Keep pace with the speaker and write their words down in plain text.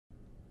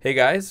Hey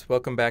guys,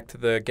 welcome back to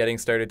the Getting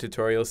Started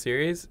tutorial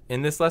series.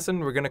 In this lesson,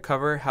 we're going to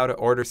cover how to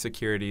order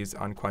securities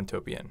on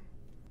Quantopian.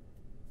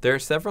 There are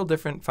several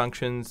different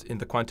functions in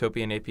the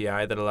Quantopian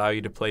API that allow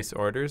you to place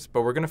orders,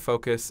 but we're going to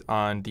focus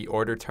on the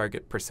order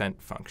target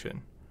percent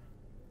function.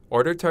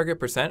 Order target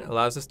percent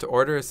allows us to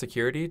order a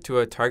security to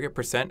a target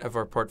percent of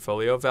our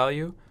portfolio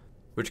value,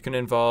 which can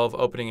involve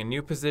opening a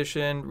new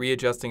position,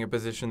 readjusting a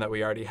position that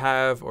we already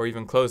have, or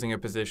even closing a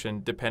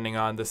position depending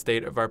on the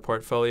state of our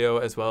portfolio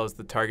as well as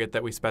the target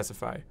that we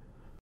specify.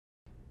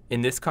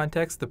 In this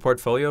context, the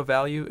portfolio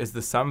value is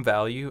the sum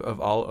value of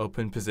all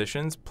open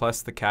positions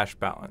plus the cash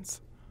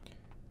balance.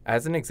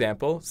 As an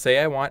example, say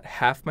I want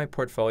half my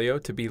portfolio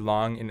to be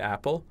long in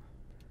Apple.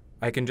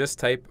 I can just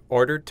type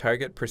ordered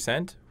target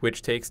percent,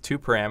 which takes two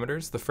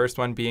parameters, the first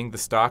one being the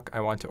stock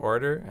I want to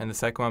order, and the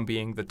second one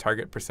being the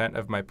target percent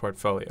of my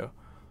portfolio.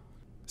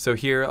 So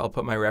here I'll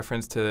put my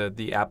reference to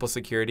the Apple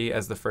security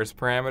as the first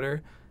parameter,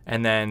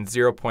 and then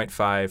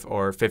 0.5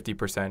 or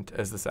 50%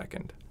 as the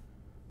second.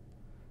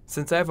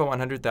 Since I have a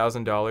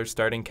 $100,000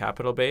 starting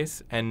capital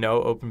base and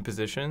no open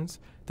positions,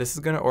 this is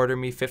going to order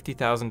me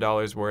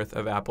 $50,000 worth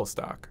of Apple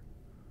stock.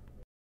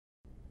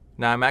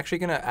 Now I'm actually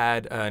going to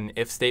add an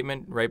if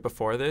statement right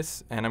before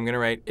this, and I'm going to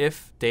write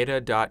if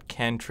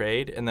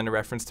data.canTrade and then a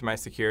reference to my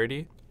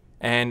security.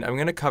 And I'm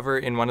going to cover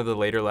in one of the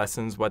later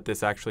lessons what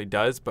this actually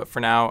does, but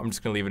for now I'm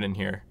just going to leave it in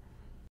here.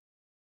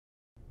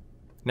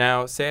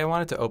 Now say I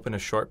wanted to open a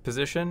short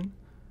position.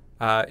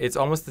 It's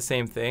almost the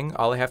same thing.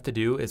 All I have to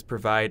do is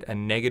provide a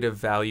negative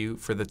value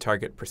for the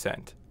target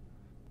percent.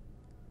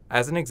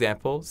 As an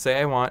example, say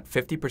I want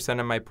 50%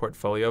 of my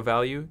portfolio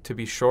value to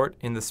be short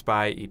in the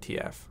SPY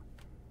ETF.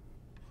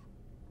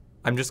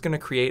 I'm just going to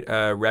create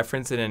a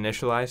reference and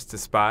initialize to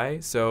SPY.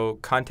 So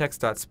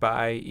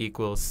context.spy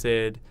equals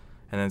SID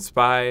and then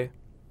SPY.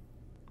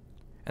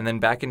 And then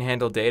back in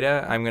handle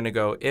data, I'm going to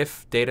go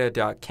if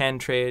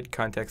data.canTrade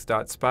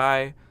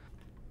context.spy.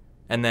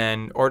 And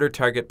then order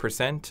target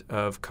percent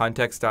of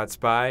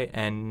context.spy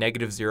and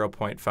negative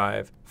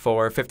 0.5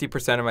 for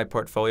 50% of my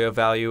portfolio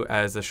value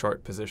as a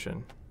short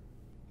position.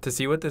 To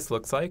see what this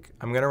looks like,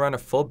 I'm going to run a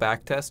full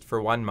backtest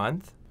for 1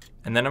 month.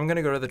 And then I'm going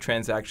to go to the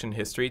transaction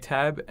history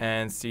tab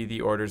and see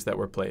the orders that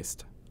were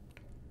placed.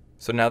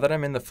 So now that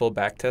I'm in the full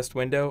backtest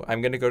window,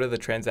 I'm going to go to the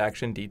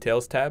transaction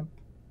details tab.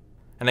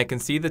 And I can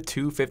see the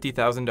two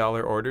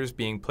 $50,000 orders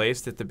being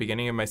placed at the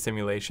beginning of my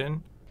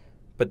simulation.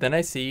 But then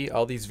I see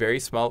all these very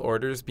small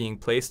orders being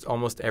placed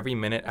almost every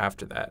minute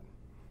after that.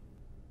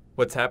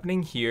 What's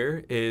happening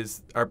here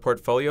is our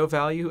portfolio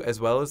value as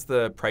well as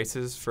the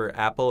prices for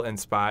Apple and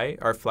SPY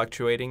are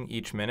fluctuating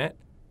each minute.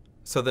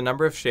 So the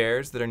number of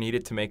shares that are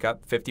needed to make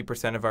up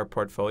 50% of our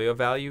portfolio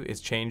value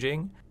is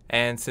changing,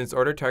 and since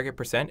order target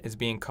percent is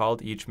being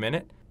called each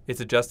minute, it's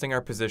adjusting our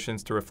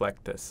positions to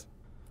reflect this.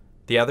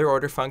 The other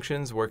order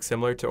functions work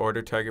similar to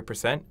order target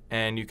percent,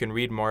 and you can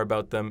read more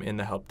about them in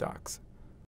the help docs.